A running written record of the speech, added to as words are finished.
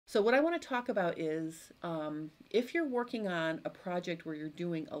So what I want to talk about is if you're working on a project where you're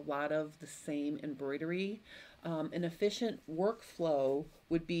doing a lot of the same embroidery, an efficient workflow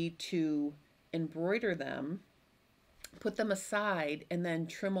would be to embroider them, put them aside, and then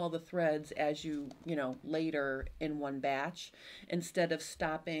trim all the threads as you later in one batch, instead of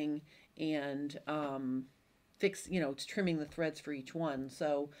stopping and trimming the threads for each one.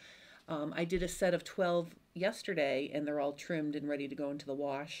 So I did a set of 12 yesterday, and they're all trimmed and ready to go into the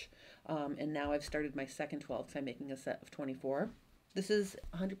wash. And now I've started my second 12 because I'm making a set of 24. This is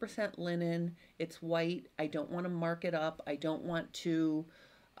 100% linen. It's white. I don't want to mark it up. I don't want to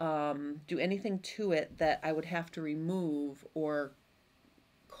do anything to it that I would have to remove or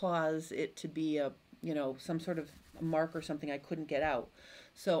cause it to be some sort of mark or something I couldn't get out.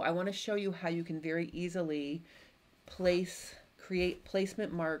 So I want to show you how you can very easily create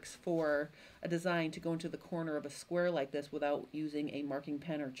placement marks for a design to go into the corner of a square like this without using a marking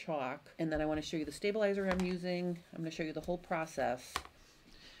pen or chalk. And then I want to show you the stabilizer I'm using. I'm going to show you the whole process.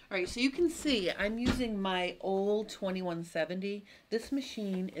 All right, so you can see I'm using my old 2170. This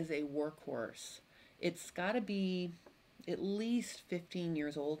machine is a workhorse. It's got to be at least 15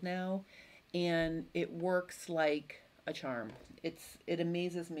 years old now, and it works like a charm. It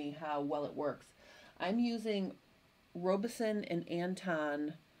amazes me how well it works. I'm using Robeson and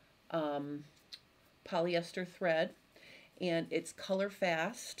Anton polyester thread, and it's color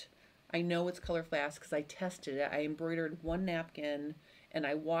fast. I know it's color fast because I tested it. I embroidered one napkin and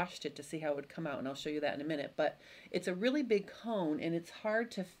I washed it to see how it would come out, and I'll show you that in a minute. But it's a really big cone and it's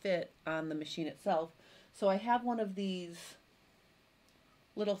hard to fit on the machine itself. So I have one of these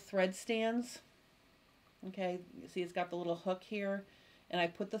little thread stands. Okay, you see it's got the little hook here, and I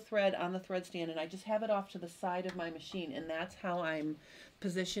put the thread on the thread stand and I just have it off to the side of my machine, and that's how I'm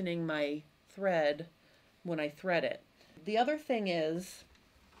positioning my thread when I thread it. The other thing is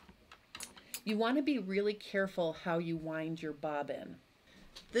you want to be really careful how you wind your bobbin.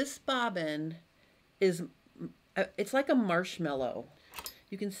 This bobbin it's like a marshmallow.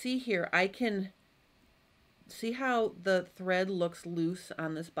 You can see here, I can see how the thread looks loose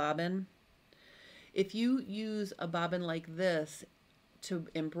on this bobbin. If you use a bobbin like this to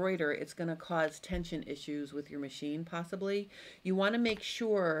embroider, it's going to cause tension issues with your machine possibly. You want to make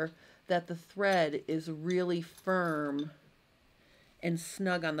sure that the thread is really firm and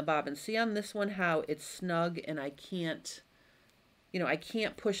snug on the bobbin. See on this one how it's snug and I can't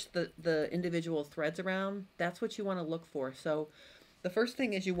push the individual threads around. That's what you want to look for. So the first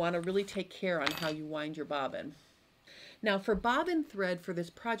thing is you want to really take care on how you wind your bobbin. Now for bobbin thread for this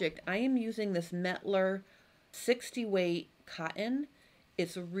project, I am using this Metler 60 weight cotton.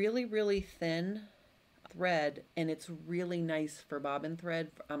 It's really, really thin thread, and it's really nice for bobbin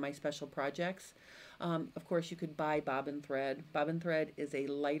thread on my special projects. Of course, you could buy bobbin thread. Bobbin thread is a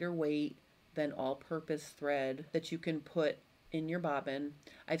lighter weight than all-purpose thread that you can put in your bobbin.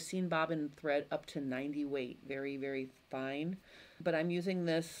 I've seen bobbin thread up to 90 weight, very, very fine. But I'm using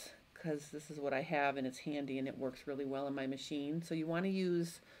this because this is what I have and it's handy and it works really well in my machine. So you want to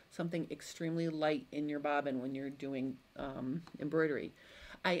use something extremely light in your bobbin when you're doing embroidery.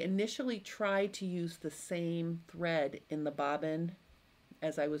 I initially tried to use the same thread in the bobbin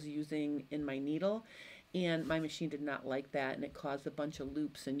as I was using in my needle, and my machine did not like that, and it caused a bunch of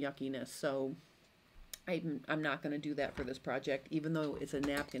loops and yuckiness. So I'm not going to do that for this project, even though it's a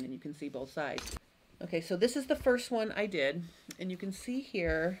napkin and you can see both sides. Okay, so this is the first one I did, and you can see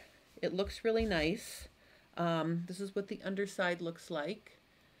here it looks really nice. This is what the underside looks like,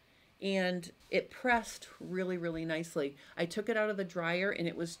 and it pressed really, really nicely. I took it out of the dryer and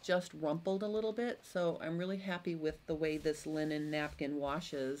it was just rumpled a little bit, so I'm really happy with the way this linen napkin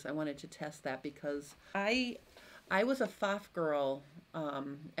washes. I wanted to test that because I was a FOF girl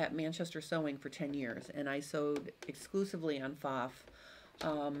at Manchester Sewing for 10 years, and I sewed exclusively on FOF.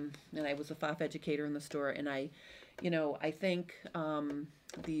 And I was a FOF educator in the store, and I think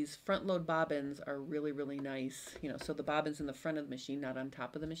these front load bobbins are really, really nice. So the bobbin's in the front of the machine, not on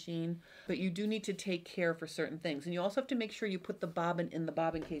top of the machine. But you do need to take care for certain things, and you also have to make sure you put the bobbin in the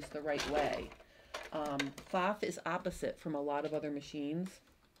bobbin case the right way. FOF is opposite from a lot of other machines.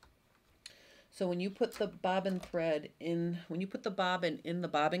 So when you put the bobbin in the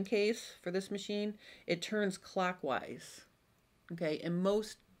bobbin case for this machine, it turns clockwise. Okay, and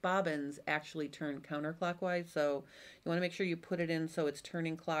most bobbins actually turn counterclockwise, so you want to make sure you put it in so it's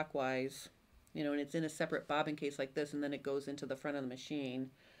turning clockwise, and it's in a separate bobbin case like this, and then it goes into the front of the machine.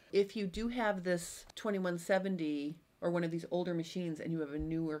 If you do have this 2170 or one of these older machines and you have a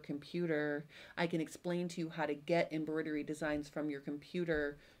newer computer, I can explain to you how to get embroidery designs from your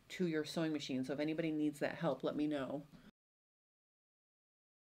computer to your sewing machine. So if anybody needs that help, let me know.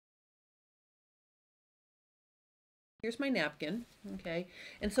 here's my napkin, okay?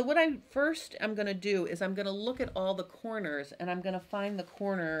 And so what I'm going to do is I'm going to look at all the corners, and I'm going to find the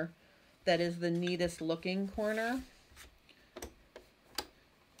corner that is the neatest looking corner.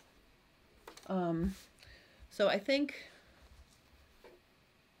 So I think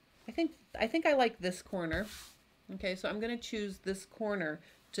I like this corner. Okay, so I'm going to choose this corner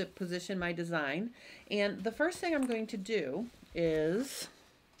to position my design. And the first thing I'm going to do is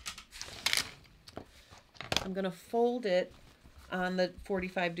I'm going to fold it on the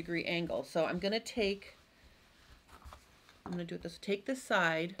 45-degree angle. So I'm going to take this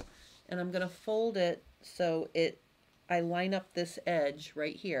side, and I'm going to fold it so I line up this edge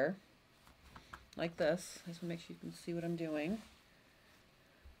right here like this. I just want to make sure you can see what I'm doing.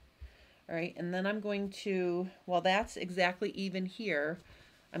 All right, and then I'm going to, while that's exactly even here,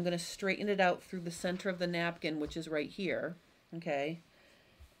 I'm going to straighten it out through the center of the napkin, which is right here, okay?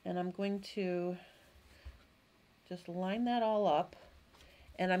 And I'm going to just line that all up,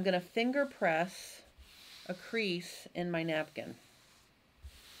 and I'm going to finger press a crease in my napkin.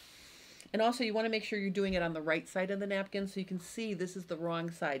 And also you want to make sure you're doing it on the right side of the napkin, so you can see this is the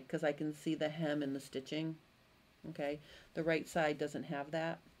wrong side because I can see the hem and the stitching, okay? The right side doesn't have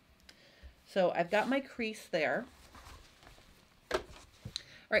that. So I've got my crease there. All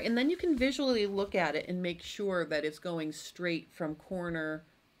right, and then you can visually look at it and make sure that it's going straight from corner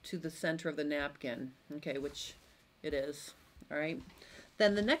to the center of the napkin, okay, which it is. All right.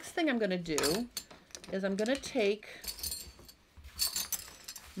 Then the next thing I'm going to do is I'm going to take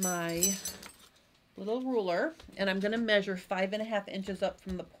my little ruler, and I'm going to measure 5.5 inches up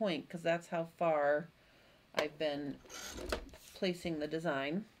from the point, because that's how far I've been placing the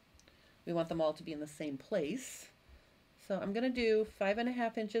design. We want them all to be in the same place. So I'm going to do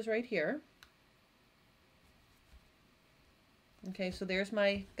 5.5 inches right here. Okay, so there's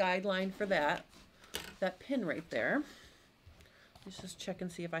my guideline for that pin right there. Let's just check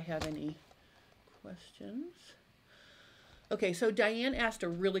and see if I have any questions. Okay, so Diane asked a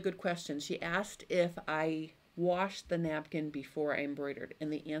really good question. She asked if I washed the napkin before I embroidered,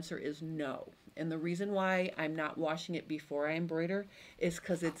 and the answer is no. And the reason why I'm not washing it before I embroider is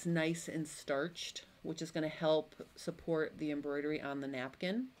because it's nice and starched, which is going to help support the embroidery on the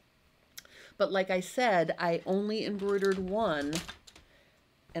napkin. But like I said, I only embroidered one,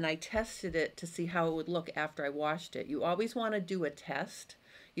 and I tested it to see how it would look after I washed it. You always want to do a test.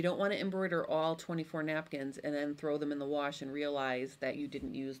 You don't want to embroider all 24 napkins and then throw them in the wash and realize that you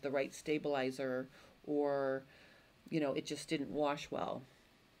didn't use the right stabilizer, or, you know, it just didn't wash well.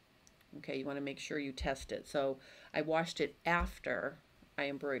 Okay, you want to make sure you test it. So I washed it after I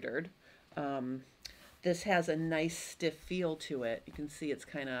embroidered. This has a nice stiff feel to it. You can see it's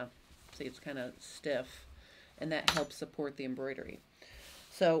kind of stiff, and that helps support the embroidery.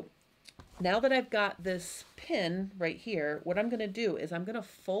 So now that I've got this pin right here, what I'm going to do is I'm going to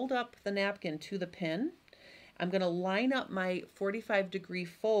fold up the napkin to the pin. I'm going to line up my 45-degree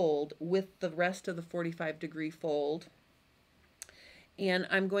fold with the rest of the 45-degree fold. And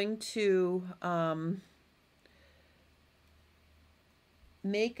I'm going to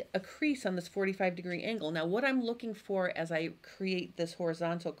make a crease on this 45-degree angle. Now, what I'm looking for as I create this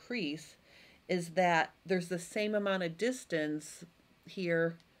horizontal crease is that there's the same amount of distance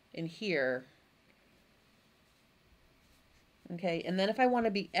here and here. Okay, and then if I want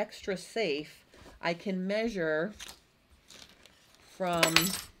to be extra safe, I can measure from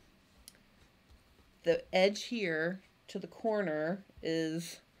the edge here to the corner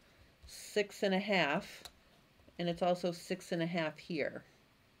is 6.5, and it's also 6.5 here.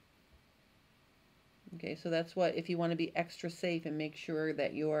 Okay, so that's what, if you want to be extra safe and make sure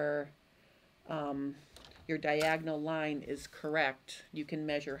that your diagonal line is correct, you can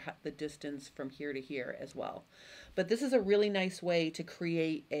measure the distance from here to here as well. But this is a really nice way to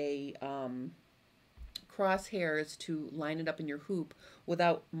create a crosshairs to line it up in your hoop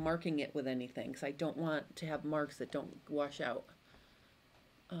without marking it with anything, because I don't want to have marks that don't wash out.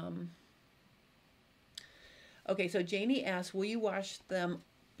 Okay, so Janie asked, will you wash them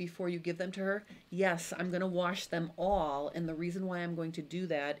before you give them to her? Yes, I'm going to wash them all, and the reason why I'm going to do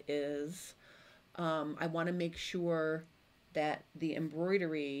that is I want to make sure that the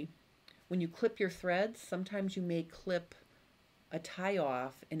embroidery, when you clip your threads, sometimes you may clip a tie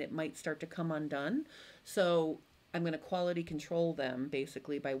off and it might start to come undone. So I'm going to quality control them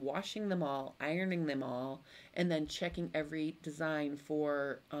basically by washing them all, ironing them all, and then checking every design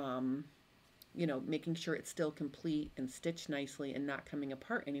for, you know, making sure it's still complete and stitched nicely and not coming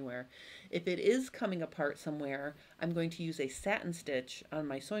apart anywhere. If it is coming apart somewhere, I'm going to use a satin stitch on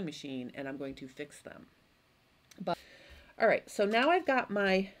my sewing machine and I'm going to fix them. All right, so now I've got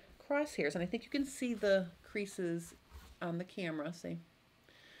my crosshairs, and I think you can see the creases on the camera, see?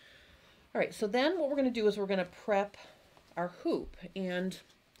 All right, so then what we're going to do is we're going to prep our hoop. And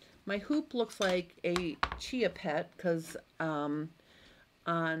my hoop looks like a chia pet because on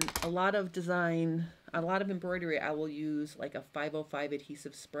a lot of design, a lot of embroidery, I will use like a 505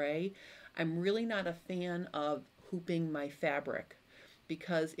 adhesive spray. I'm really not a fan of hooping my fabric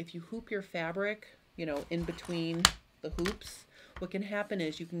because if you hoop your fabric, you know, in between the hoops, what can happen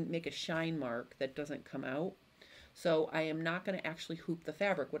is you can make a shine mark that doesn't come out. So I am not going to actually hoop the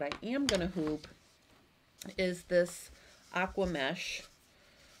fabric. What I am going to hoop is this aqua mesh.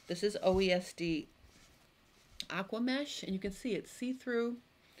 This is OESD aqua mesh, and you can see it's see-through,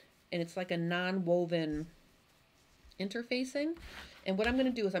 and it's like a non-woven interfacing. And what I'm going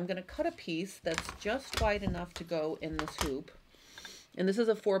to do is I'm going to cut a piece that's just wide enough to go in this hoop. And this is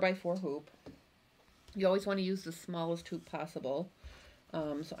a 4x4 hoop. You always want to use the smallest hoop possible.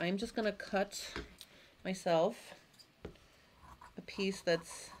 So I'm just going to cut myself a piece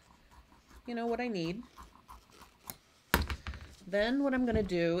that's, you know, what I need. Then what I'm going to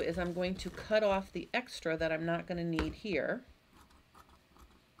do is I'm going to cut off the extra that I'm not going to need here.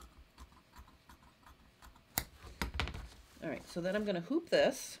 All right, so then I'm going to hoop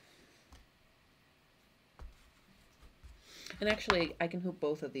this. And actually, I can hoop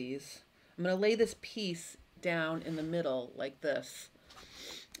both of these. I'm going to lay this piece down in the middle like this.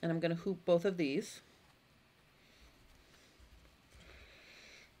 And I'm going to hoop both of these.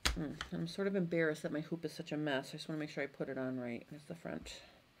 I'm sort of embarrassed that my hoop is such a mess. I just want to make sure I put it on right. There's the front.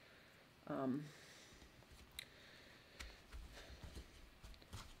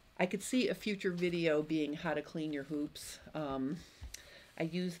 I could see a future video being how to clean your hoops. I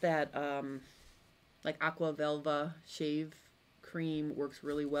use that like Aqua Velva shave cream, works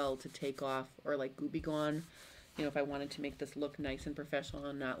really well to take off, or like Gooby Gone, you know, if I wanted to make this look nice and professional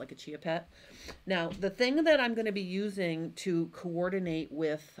and not like a chia pet. Now, the thing that I'm going to be using to coordinate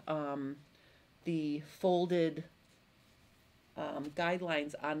with the folded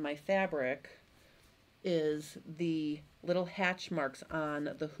guidelines on my fabric is the little hatch marks on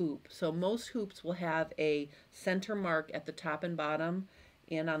the hoop. So most hoops will have a center mark at the top and bottom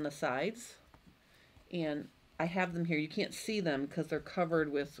and on the sides. And I have them here. You can't see them because they're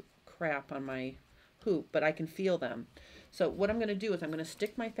covered with crap on my hoop, but I can feel them. So what I'm going to do is I'm going to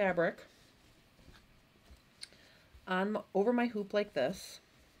stick my fabric on over my hoop like this,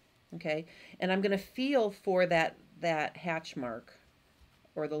 okay? And I'm going to feel for that hatch mark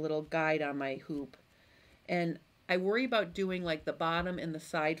or the little guide on my hoop. And I worry about doing like the bottom and the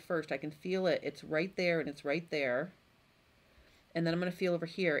side first. I can feel it. It's right there and it's right there. And then I'm going to feel over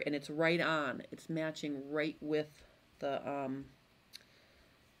here and it's right on. It's matching right with the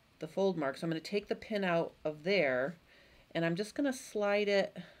fold mark. So I'm going to take the pin out of there and I'm just going to slide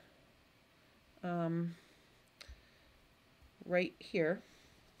it right here.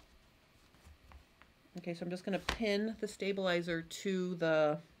 Okay, so I'm just going to pin the stabilizer to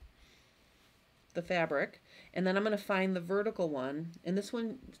the fabric, and then I'm going to find the vertical one, and this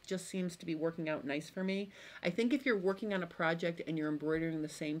one just seems to be working out nice for me. I think if you're working on a project and you're embroidering the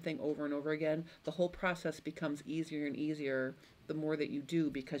same thing over and over again, the whole process becomes easier and easier the more that you do,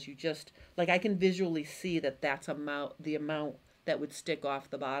 because you just, like, I can visually see that that's the amount that would stick off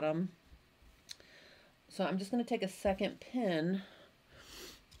the bottom. So I'm just going to take a second pin,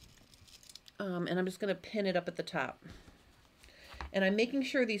 and I'm just going to pin it up at the top. And I'm making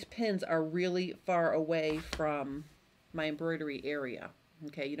sure these pins are really far away from my embroidery area.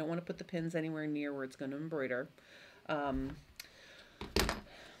 Okay, you don't want to put the pins anywhere near where it's going to embroider. So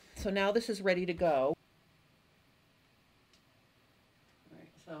now this is ready to go. All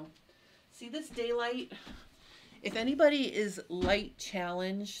right, so see this daylight? If anybody is light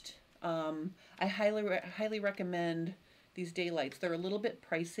challenged, I highly recommend these daylights. They're a little bit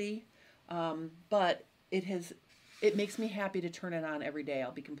pricey, but it makes me happy to turn it on every day,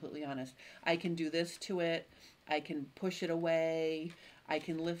 I'll be completely honest. I can do this to it. I can push it away. I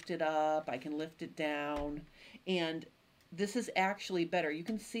can lift it up. I can lift it down. And this is actually better. You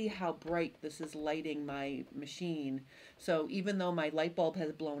can see how bright this is lighting my machine. So even though my light bulb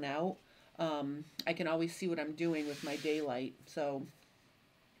has blown out, I can always see what I'm doing with my daylight. So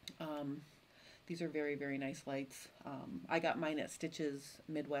these are very, very nice lights. I got mine at Stitches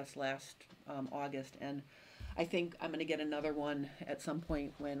Midwest last August, and I think I'm going to get another one at some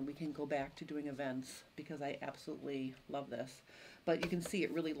point when we can go back to doing events, because I absolutely love this. But you can see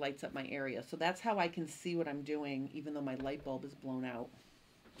it really lights up my area. So that's how I can see what I'm doing, even though my light bulb is blown out.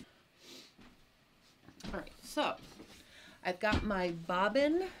 All right, so I've got my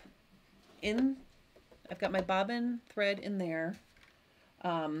bobbin in. I've got my bobbin thread in there.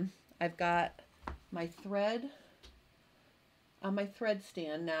 I've got my thread on my thread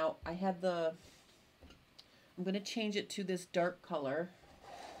stand. Now I have I'm going to change it to this dark color.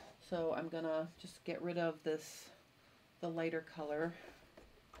 So I'm going to just get rid of the lighter color.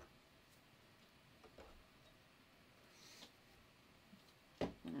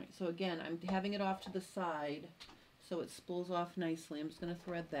 All right, so again, I'm having it off to the side so it spools off nicely. I'm just going to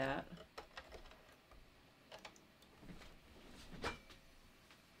thread that.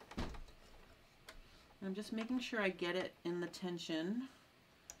 I'm just making sure I get it in the tension.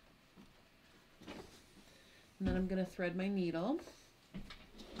 And then I'm going to thread my needle.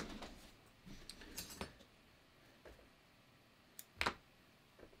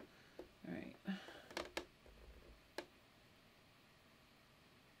 All right.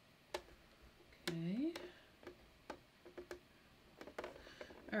 Okay.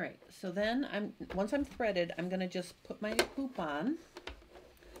 All right, so then once I'm threaded, I'm going to just put my hoop on.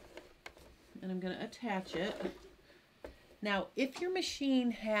 And I'm going to attach it. Now, if your machine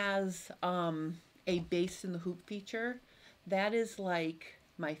has a base in the hoop feature, that is like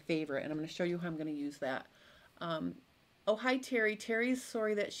my favorite, and I'm going to show you how I'm going to use that. Oh, hi, Terry. Terry's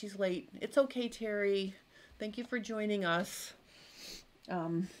sorry that she's late. It's okay, Terry. Thank you for joining us. So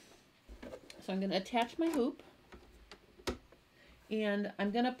I'm going to attach my hoop, and I'm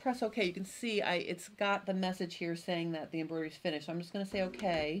going to press OK. You can see it's got the message here saying that the embroidery is finished. So I'm just going to say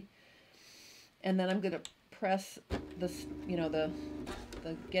OK. And then I'm going to press this, the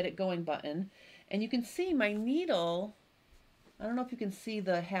get it going button. And you can see my needle, I don't know if you can see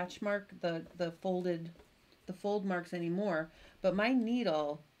the hatch mark, the fold marks anymore, but my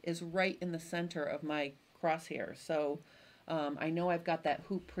needle is right in the center of my crosshair. So I know I've got that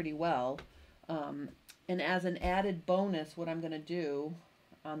hoop pretty well. And as an added bonus, what I'm going to do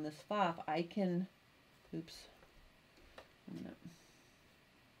on this FOP, I can, oops,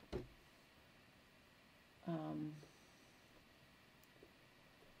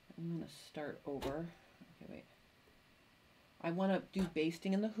 I'm going to start over. Okay, wait. I want to do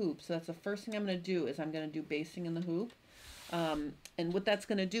basting in the hoop. So that's the first thing I'm going to do is I'm going to do basting in the hoop. And what that's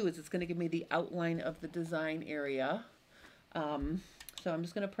going to do is it's going to give me the outline of the design area. So I'm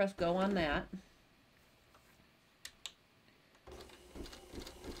just going to press go on that.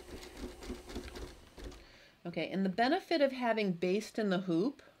 Okay, and the benefit of having baste in the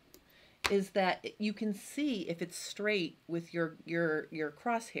hoop is that you can see if it's straight with your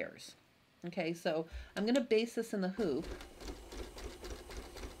crosshairs. Okay, so I'm going to base this in the hoop.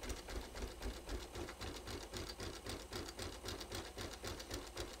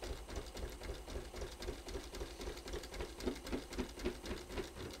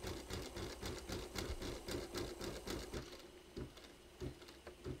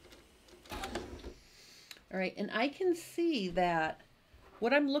 All right, and I can see that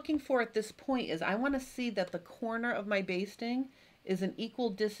what I'm looking for at this point is I want to see that the corner of my basting is an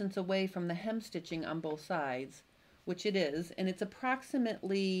equal distance away from the hem stitching on both sides, which it is, and it's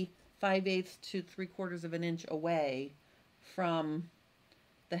approximately 5/8 to 3/4 of an inch away from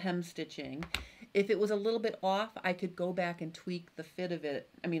the hem stitching. If it was a little bit off, I could go back and tweak the fit of it.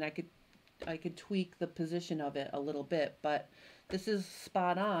 I mean, I could tweak the position of it a little bit, but this is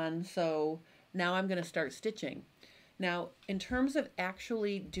spot on, so now I'm going to start stitching. Now, in terms of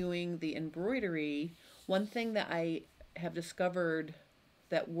actually doing the embroidery, one thing that I have discovered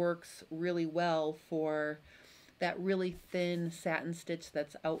that works really well for that really thin satin stitch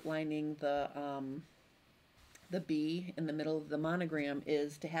that's outlining the B in the middle of the monogram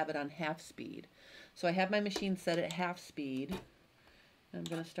is to have it on half speed. So I have my machine set at half speed. I'm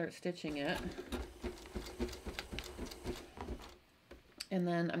going to start stitching it. And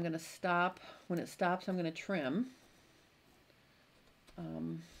then I'm going to stop. When it stops, I'm going to trim.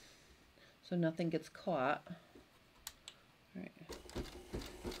 So nothing gets caught. All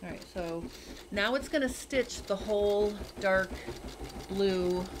right, so now it's going to stitch the whole dark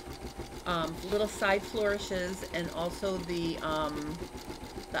blue little side flourishes and also the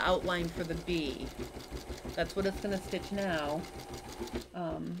outline for the B. That's what it's going to stitch now.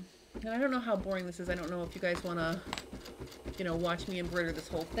 And I don't know how boring this is. I don't know if you guys want to, watch me embroider this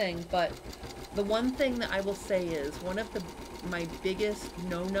whole thing, but the one thing that I will say is one of my biggest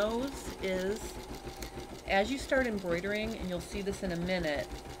no-nos is as you start embroidering, and you'll see this in a minute,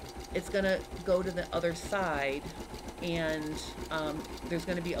 it's going to go to the other side, and there's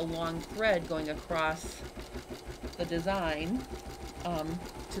going to be a long thread going across the design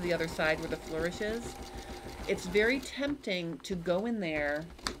to the other side where the flourish is. It's very tempting to go in there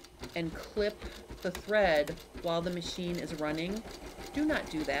and clip the thread while the machine is running. Do not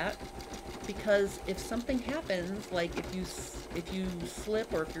do that, because if something happens, like if you if you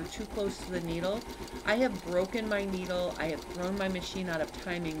slip or if you're too close to the needle, I have broken my needle. I have thrown my machine out of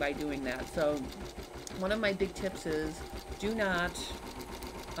timing by doing that. So one of my big tips is do not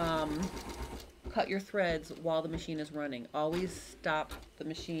cut your threads while the machine is running. Always stop the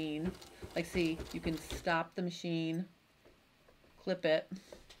machine. Like, see, you can stop the machine, clip it,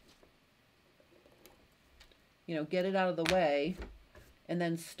 you know, get it out of the way, and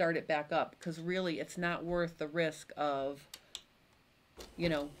then start it back up, because really it's not worth the risk of, you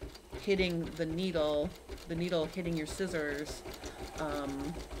know, hitting the needle hitting your scissors,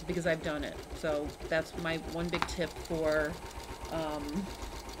 because I've done it. So that's my one big tip for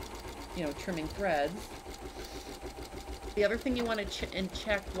you know, trimming threads. The other thing you want to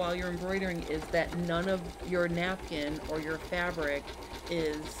check while you're embroidering is that none of your napkin or your fabric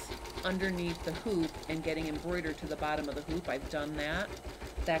is underneath the hoop and getting embroidered to the bottom of the hoop. I've done that.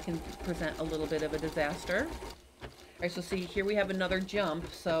 That can present a little bit of a disaster. All right, so see, here we have another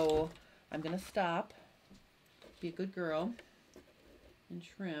jump, so I'm going to stop, be a good girl, and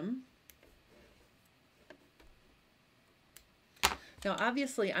trim. Now,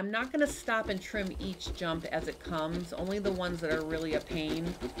 obviously, I'm not going to stop and trim each jump as it comes, only the ones that are really a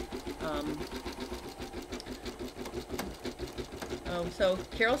pain. Oh, so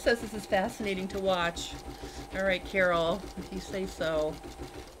Carol says this is fascinating to watch. All right, Carol, if you say so.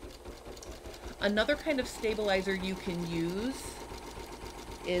 Another kind of stabilizer you can use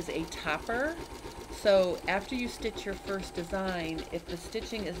is a topper. So after you stitch your first design, if the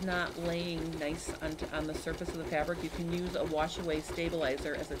stitching is not laying nice on the surface of the fabric, you can use a wash away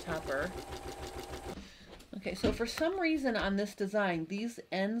stabilizer as a topper. Okay, so for some reason on this design, these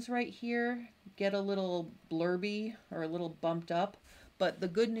ends right here get a little blurby or a little bumped up, but the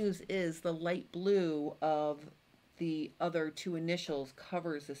good news is the light blue of the other two initials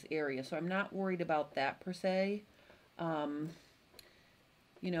covers this area, so I'm not worried about that per se.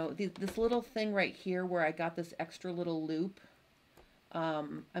 You know, this little thing right here where I got this extra little loop,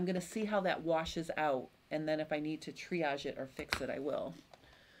 I'm going to see how that washes out, and then if I need to triage it or fix it, I will.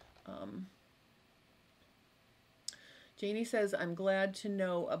 Janie says, I'm glad to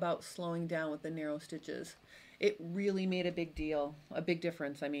know about slowing down with the narrow stitches. It really made a big deal, a big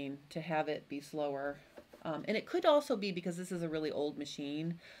difference, I mean, to have it be slower. And it could also be because this is a really old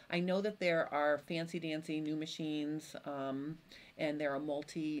machine. I know that there are fancy-dancy new machines, and there are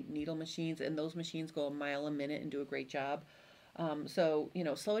multi-needle machines, and those machines go a mile a minute and do a great job. So, you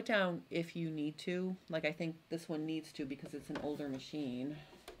know, slow it down if you need to. Like, I think this one needs to because it's an older machine.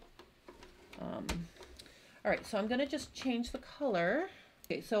 All right, so I'm going to just change the color.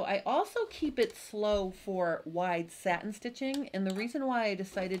 Okay, so I also keep it slow for wide satin stitching, and the reason why I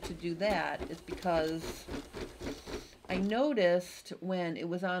decided to do that is because I noticed when it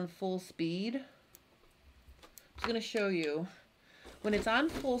was on full speed, I'm just going to show you, when it's on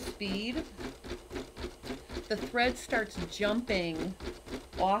full speed, the thread starts jumping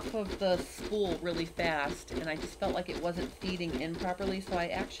off of the spool really fast, and I just felt like it wasn't feeding in properly, so I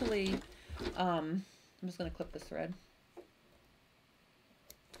actually, I'm just going to clip this thread,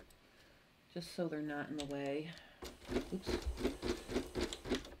 just so they're not in the way. Oops.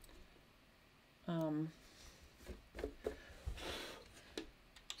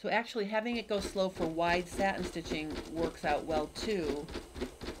 So actually having it go slow for wide satin stitching works out well too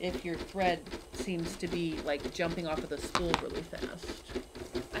if your thread seems to be like jumping off of the spool really fast.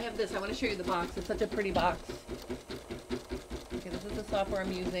 I have this, I want to show you the box. It's such a pretty box. Okay, this is the software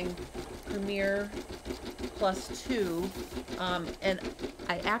I'm using, Premiere Plus 2, and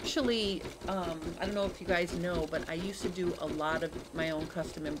I actually, I don't know if you guys know, but I used to do a lot of my own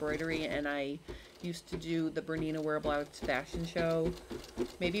custom embroidery, and I used to do the Bernina Wearable Arts fashion show.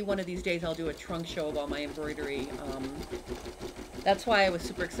 Maybe one of these days I'll do a trunk show of all my embroidery. That's why I was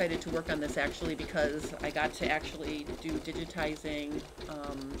super excited to work on this, actually, because I got to actually do digitizing,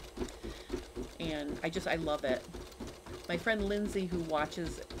 and I love it. My friend Lindsay, who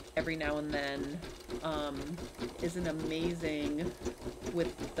watches every now and then, is an amazing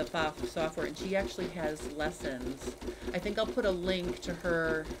with the Fab software, and she actually has lessons. I think I'll put a link to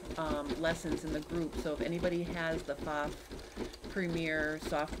her lessons in the group, so if anybody has the Fab Premiere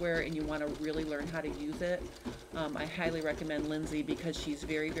software and you want to really learn how to use it, I highly recommend Lindsay, because she's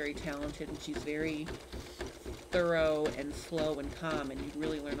very, very talented, and she's very thorough and slow and calm, and you'd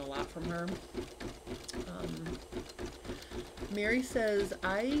really learn a lot from her. Mary says,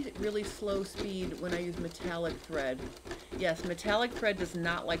 I really slow speed when I use metallic thread. Yes, metallic thread does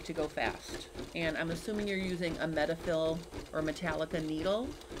not like to go fast. And I'm assuming you're using a Metafill or Metallica needle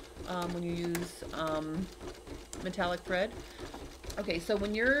when you use metallic thread. Okay, so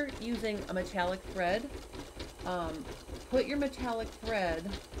when you're using a metallic thread, put your metallic thread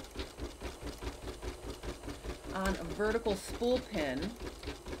on a vertical spool pin,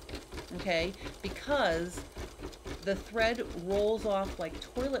 okay, because the thread rolls off like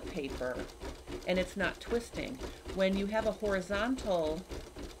toilet paper and it's not twisting. When you have a horizontal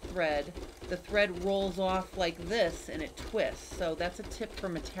thread, the thread rolls off like this and it twists. So that's a tip for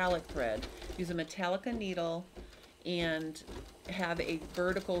metallic thread. Use a Metallica needle and have a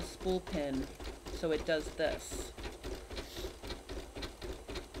vertical spool pin so it does this.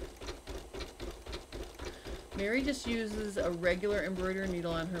 Mary just uses a regular embroidery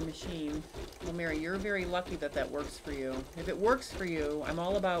needle on her machine. Well, Mary, you're very lucky that that works for you. If it works for you, I'm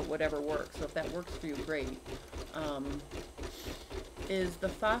all about whatever works. So if that works for you, great. Is the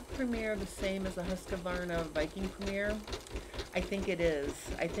Fab Premier the same as the Husqvarna Viking Premier? I think it is.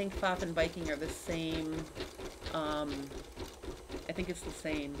 I think Fab and Viking are the same. I think it's the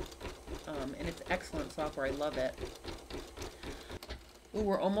same. And it's excellent software. I love it. Ooh,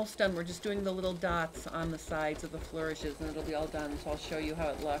 we're almost done. We're just doing the little dots on the sides of the flourishes and it'll be all done. So I'll show you how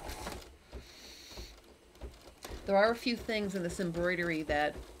it looks. There are a few things in this embroidery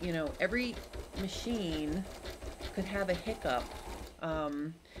that, you know, every machine could have a hiccup.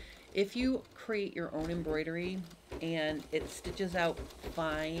 If you create your own embroidery and it stitches out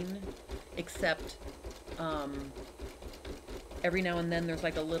fine, except every now and then there's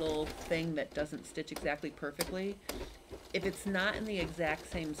like a little thing that doesn't stitch exactly perfectly. If it's not in the exact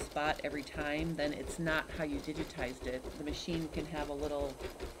same spot every time, then it's not how you digitized it. The machine can have a little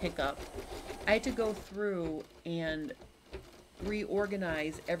hiccup. I had to go through and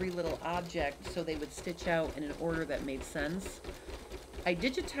reorganize every little object so they would stitch out in an order that made sense. I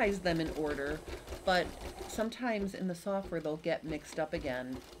digitized them in order, but sometimes in the software they'll get mixed up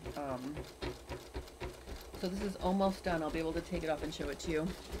again. So this is almost done. I'll be able to take it off and show it to you.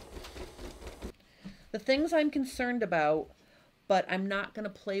 The things I'm concerned about, but I'm not going to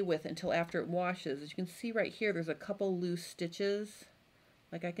play with until after it washes. As you can see right here, there's a couple loose stitches.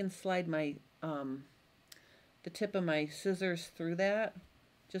 Like I can slide my the tip of my scissors through that,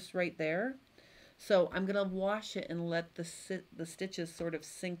 just right there. So I'm going to wash it and let the stitches sort of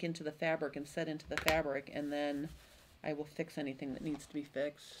sink into the fabric and set into the fabric, and then I will fix anything that needs to be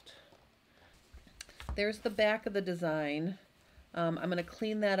fixed. There's the back of the design. I'm going to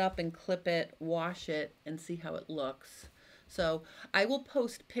clean that up and clip it, wash it, and see how it looks. So I will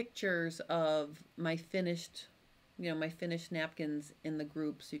post pictures of my finished, you know, my finished napkins in the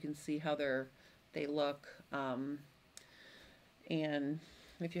group so you can see how they look. And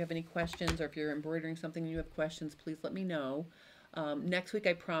if you have any questions, or if you're embroidering something and you have questions, please let me know. Next week,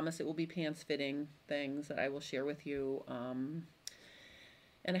 I promise it will be pants fitting things that I will share with you.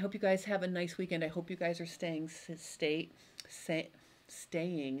 And I hope you guys have a nice weekend. I hope you guys are staying safe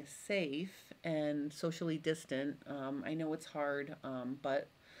and socially distant. I know it's hard, but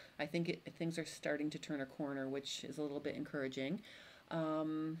I think things are starting to turn a corner, which is a little bit encouraging.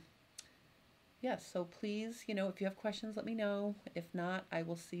 Yes, so please, you know, if you have questions, let me know. If not, I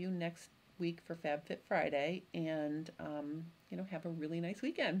will see you next week for Fab Fit Friday, and, you know, have a really nice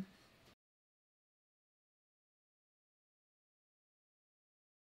weekend.